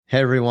Hey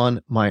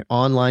everyone, my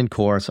online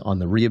course on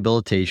the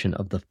rehabilitation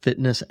of the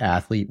fitness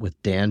athlete with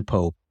Dan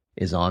Pope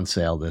is on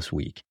sale this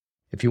week.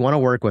 If you want to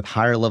work with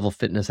higher level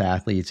fitness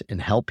athletes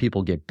and help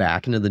people get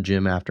back into the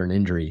gym after an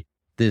injury,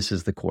 this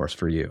is the course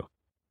for you.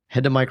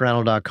 Head to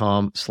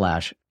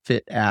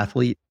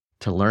MikeReinold.com/fitathlete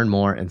to learn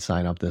more and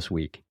sign up this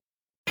week.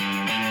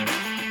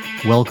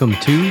 Welcome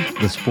to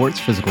the Sports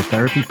Physical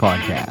Therapy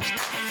Podcast.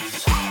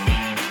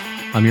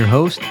 I'm your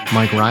host,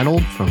 Mike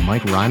Reinold from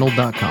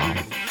MikeReinold.com.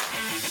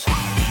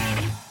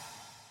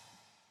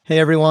 Hey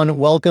everyone,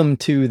 welcome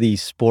to the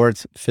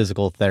Sports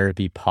Physical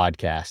Therapy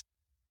Podcast.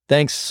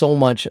 Thanks so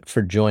much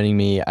for joining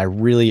me. I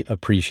really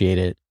appreciate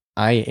it.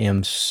 I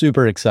am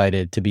super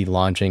excited to be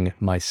launching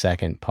my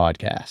second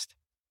podcast.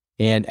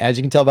 And as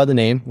you can tell by the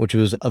name, which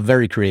was a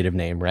very creative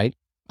name, right?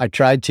 I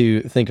tried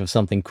to think of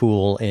something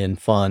cool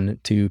and fun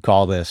to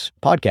call this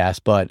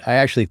podcast, but I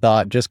actually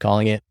thought just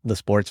calling it the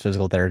Sports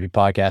Physical Therapy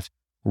Podcast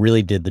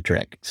really did the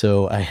trick.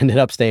 So I ended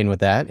up staying with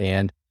that,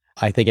 and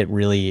I think it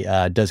really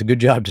does a good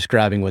job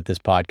describing what this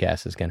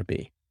podcast is going to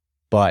be.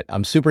 But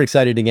I'm super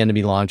excited again to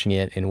be launching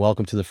it, and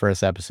welcome to the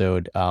first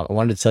episode. I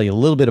wanted to tell you a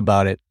little bit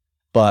about it,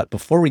 but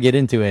before we get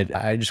into it,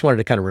 I just wanted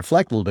to kind of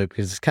reflect a little bit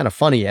because it's kind of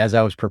funny. As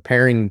I was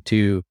preparing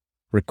to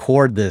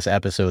record this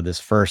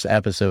first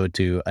episode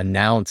to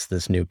announce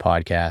this new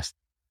podcast,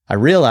 I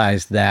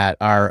realized that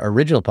our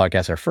original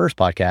podcast, our first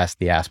podcast,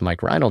 the Ask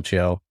Mike Reinold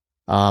Show,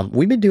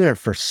 we've been doing it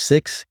for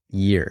 6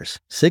 years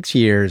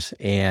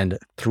and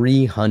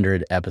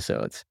 300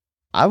 episodes.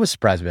 I was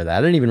surprised by that.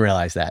 I didn't even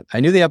realize that. I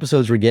knew the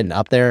episodes were getting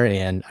up there,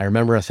 and I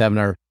remember us having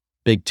our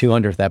big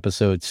 200th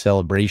episode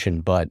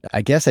celebration, but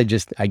I guess I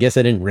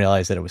didn't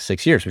realize that it was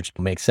 6 years, which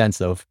makes sense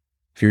though. If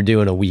you're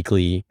doing a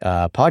weekly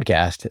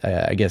podcast,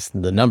 I guess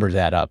the numbers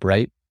add up,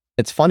 right?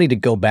 It's funny to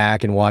go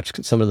back and watch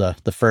some of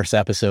the first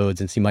episodes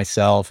and see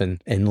myself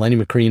and Lenny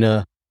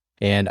Macrina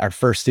and our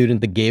first student,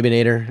 the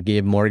Gabeinator,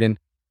 Gabe Morgan,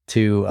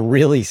 to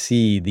really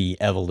see the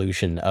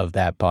evolution of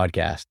that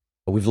podcast.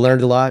 We've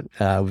learned a lot.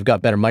 We've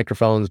got better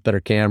microphones, better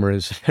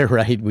cameras,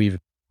 right? We've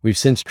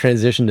since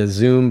transitioned to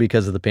Zoom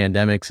because of the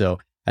pandemic. So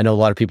I know a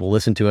lot of people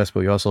listen to us, but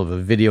we also have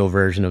a video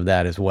version of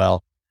that as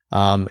well.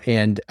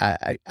 And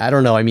I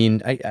don't know. I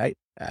mean, I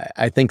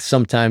think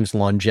sometimes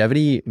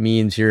longevity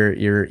means you're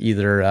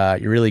either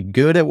you're really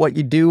good at what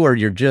you do or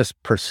you're just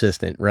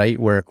persistent, right?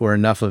 We're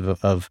enough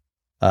of a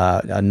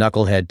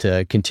knucklehead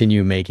to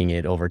continue making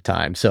it over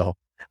time. So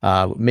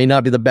may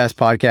not be the best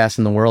podcast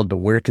in the world, but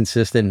we're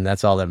consistent, and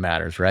that's all that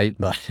matters, right?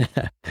 But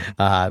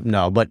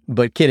no, but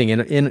kidding.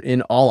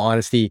 In all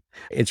honesty,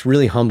 it's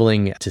really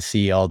humbling to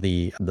see all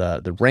the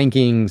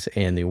rankings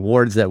and the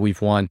awards that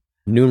we've won.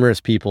 Numerous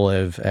people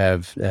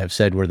have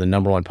said we're the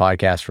number one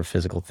podcast for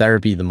physical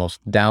therapy, the most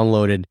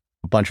downloaded,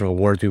 a bunch of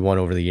awards we won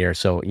over the year.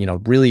 So,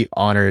 really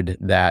honored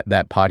that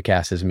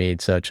podcast has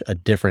made such a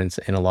difference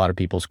in a lot of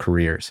people's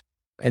careers.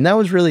 And that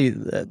was really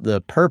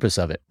the purpose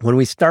of it. When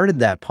we started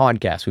that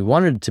podcast, we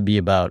wanted it to be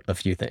about a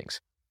few things.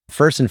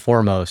 First and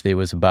foremost, it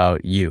was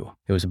about you.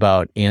 It was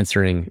about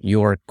answering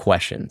your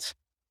questions.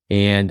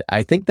 And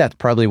I think that's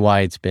probably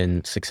why it's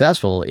been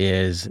successful,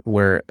 is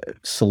we're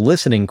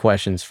soliciting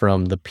questions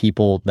from the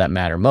people that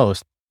matter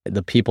most,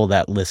 the people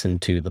that listen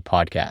to the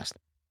podcast.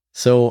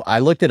 So I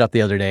looked it up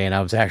the other day, and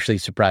I was actually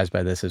surprised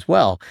by this as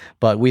well.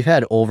 But we've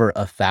had over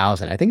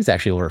 1,000, I think it's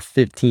actually over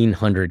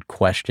 1,500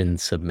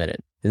 questions submitted.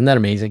 Isn't that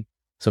amazing?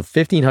 So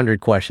 1,500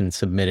 questions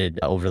submitted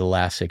over the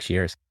last 6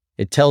 years.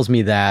 It tells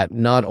me that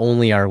not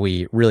only are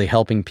we really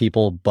helping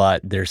people,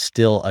 but there's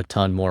still a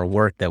ton more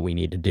work that we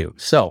need to do.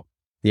 So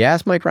the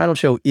Ask Mike Reinold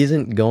Show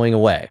isn't going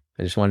away.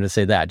 I just wanted to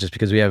say that. Just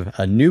because we have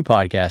a new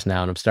podcast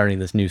now and I'm starting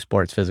this new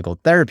Sports Physical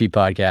Therapy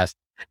Podcast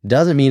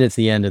doesn't mean it's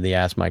the end of the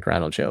Ask Mike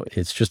Reinold Show.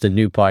 It's just a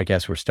new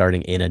podcast we're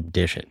starting in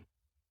addition.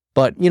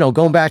 But,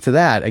 going back to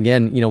that,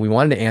 again, we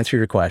wanted to answer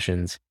your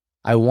questions.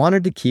 I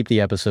wanted to keep the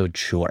episode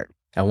short.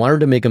 I wanted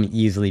to make them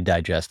easily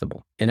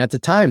digestible. And at the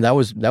time, that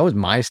was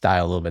my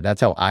style a little bit.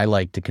 That's how I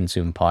like to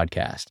consume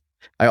podcasts.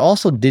 I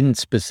also didn't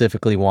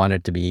specifically want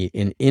it to be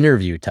an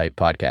interview type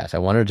podcast. I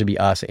wanted it to be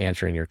us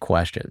answering your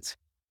questions.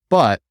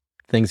 But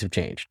things have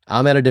changed.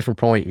 I'm at a different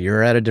point.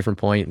 You're at a different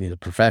point. The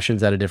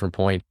profession's at a different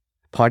point.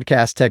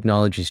 Podcast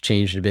technology's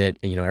changed a bit.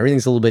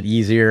 Everything's a little bit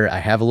easier. I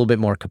have a little bit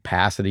more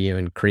capacity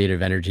and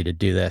creative energy to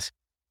do this.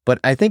 But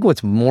I think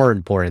what's more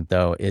important,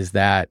 though, is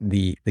that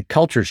the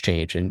culture's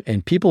changed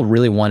and people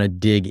really want to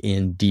dig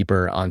in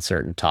deeper on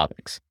certain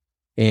topics.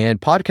 And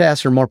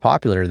podcasts are more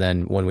popular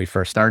than when we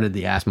first started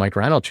the Ask Mike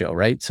Reinold Show,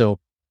 right? So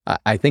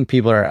I think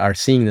people are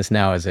seeing this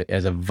now as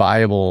a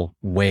viable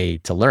way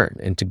to learn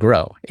and to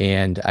grow.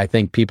 And I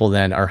think people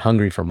then are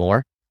hungry for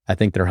more. I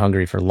think they're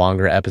hungry for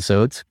longer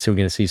episodes. So we're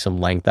going to see some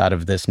length out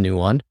of this new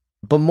one.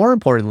 But more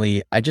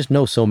importantly, I just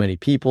know so many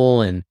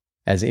people, and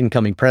as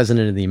incoming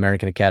president of the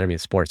American Academy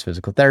of Sports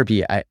Physical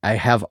Therapy, I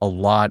have a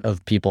lot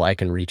of people I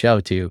can reach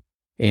out to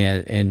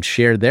and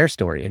share their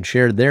story and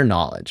share their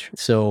knowledge.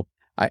 So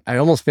I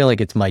almost feel like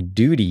it's my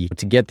duty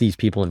to get these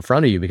people in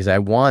front of you because I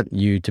want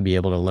you to be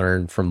able to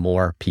learn from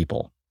more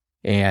people.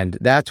 And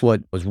that's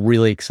what was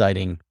really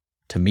exciting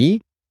to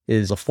me,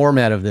 is the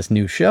format of this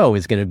new show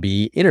is going to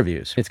be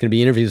interviews. It's going to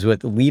be interviews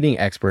with leading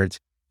experts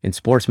in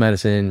sports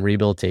medicine,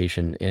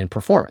 rehabilitation, and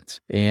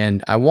performance.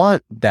 And I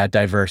want that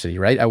diversity,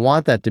 right? I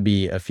want that to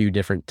be a few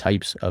different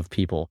types of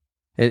people.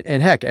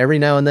 And heck, every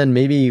now and then,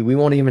 maybe we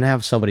won't even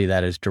have somebody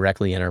that is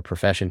directly in our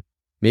profession.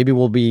 Maybe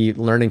we'll be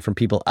learning from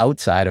people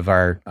outside of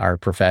our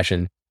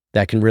profession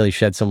that can really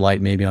shed some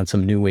light maybe on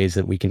some new ways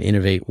that we can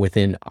innovate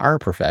within our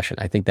profession.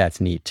 I think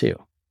that's neat too.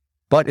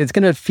 But it's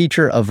going to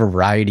feature a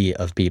variety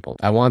of people.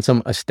 I want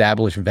some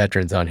established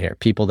veterans on here,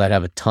 people that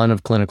have a ton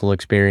of clinical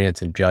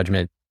experience and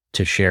judgment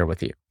to share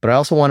with you. But I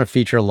also want to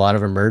feature a lot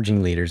of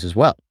emerging leaders as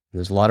well.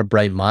 There's a lot of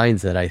bright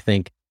minds that I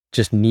think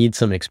just need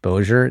some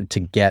exposure to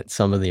get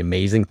some of the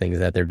amazing things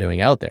that they're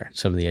doing out there.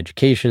 Some of the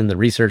education, the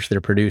research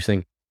they're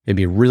producing. It'd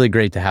be really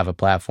great to have a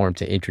platform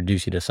to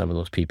introduce you to some of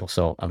those people.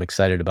 So I'm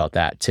excited about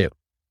that too.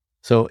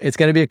 So it's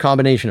going to be a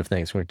combination of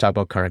things. We're going to talk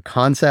about current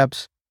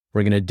concepts.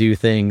 We're going to do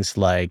things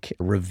like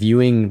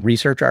reviewing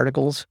research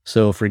articles.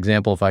 So for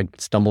example, if I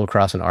stumble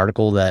across an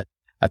article that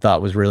I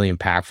thought was really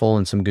impactful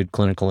and some good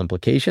clinical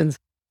implications,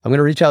 I'm going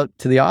to reach out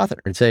to the author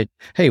and say,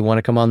 hey, want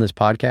to come on this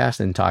podcast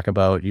and talk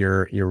about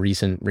your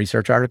recent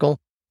research article?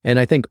 And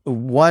I think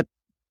what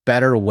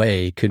better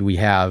way could we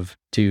have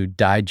to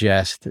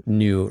digest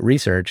new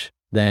research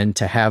than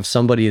to have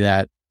somebody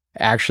that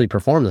actually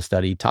performed the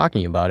study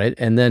talking about it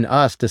and then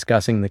us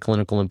discussing the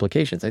clinical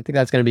implications. I think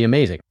that's going to be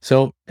amazing.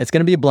 So it's going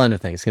to be a blend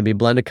of things. It's going to be a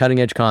blend of cutting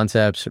edge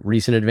concepts,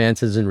 recent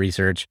advances in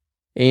research,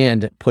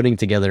 and putting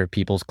together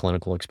people's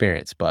clinical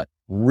experience. But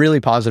really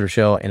positive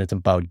show, and it's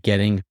about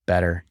getting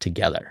better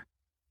together.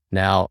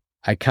 Now,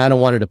 I kind of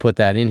wanted to put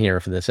that in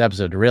here for this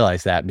episode to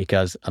realize that,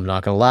 because I'm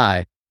not going to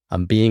lie,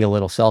 I'm being a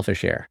little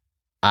selfish here.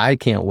 I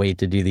can't wait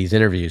to do these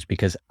interviews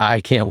because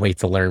I can't wait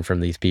to learn from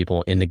these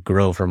people and to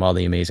grow from all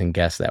the amazing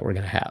guests that we're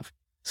going to have.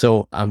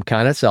 So I'm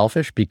kind of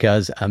selfish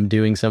because I'm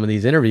doing some of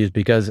these interviews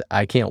because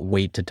I can't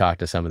wait to talk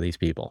to some of these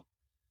people.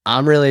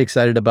 I'm really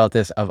excited about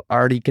this. I've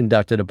already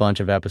conducted a bunch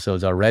of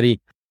episodes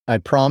already. I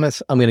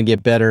promise I'm going to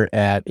get better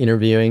at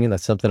interviewing, and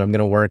that's something I'm going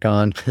to work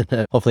on.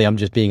 Hopefully I'm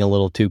just being a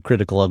little too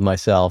critical of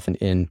myself,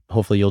 and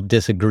hopefully you'll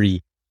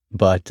disagree.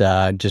 But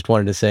just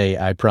wanted to say,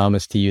 I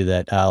promise to you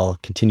that I'll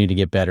continue to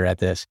get better at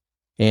this.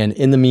 And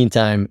in the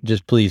meantime,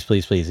 just please,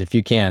 if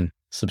you can,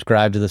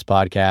 subscribe to this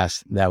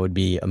podcast. That would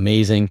be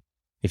amazing.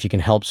 If you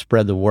can help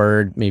spread the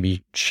word,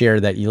 maybe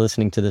share that you're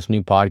listening to this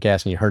new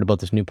podcast and you heard about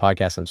this new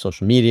podcast on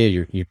social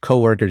media, your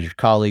coworkers, your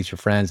colleagues, your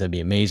friends, that'd be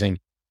amazing.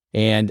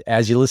 And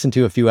as you listen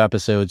to a few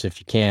episodes, if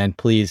you can,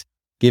 please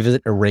give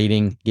it a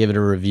rating, give it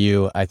a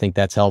review. I think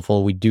that's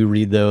helpful. We do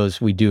read those.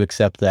 We do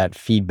accept that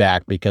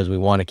feedback because we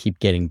want to keep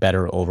getting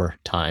better over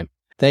time.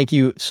 Thank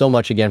you so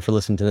much again for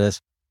listening to this.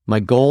 My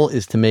goal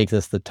is to make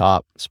this the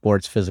top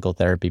sports physical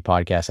therapy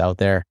podcast out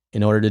there.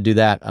 In order to do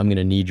that, I'm going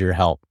to need your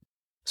help.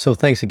 So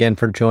thanks again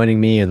for joining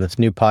me in this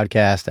new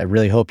podcast. I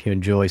really hope you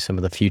enjoy some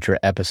of the future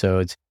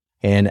episodes.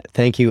 And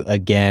thank you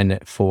again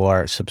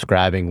for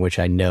subscribing, which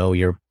I know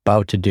you're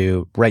about to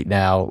do right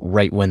now,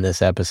 right when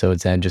this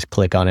episode's end. Just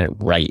click on it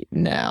right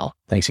now.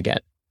 Thanks again.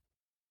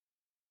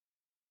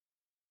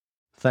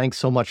 Thanks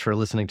so much for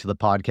listening to the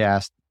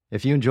podcast.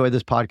 If you enjoyed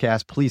this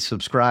podcast, please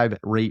subscribe,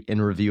 rate,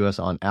 and review us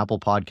on Apple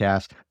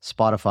Podcasts,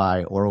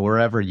 Spotify, or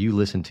wherever you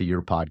listen to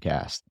your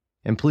podcast.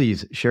 And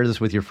please share this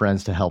with your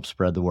friends to help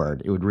spread the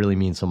word. It would really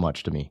mean so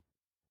much to me.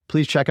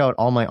 Please check out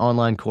all my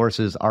online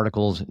courses,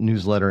 articles,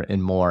 newsletter,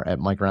 and more at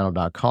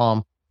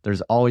MikeReinold.com.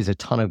 There's always a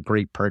ton of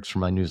great perks for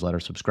my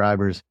newsletter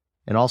subscribers.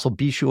 And also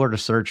be sure to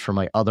search for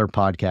my other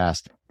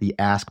podcast, The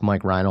Ask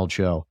Mike Reinold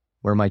Show,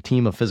 where my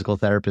team of physical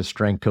therapists,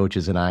 strength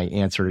coaches, and I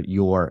answer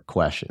your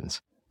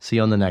questions. See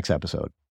you on the next episode.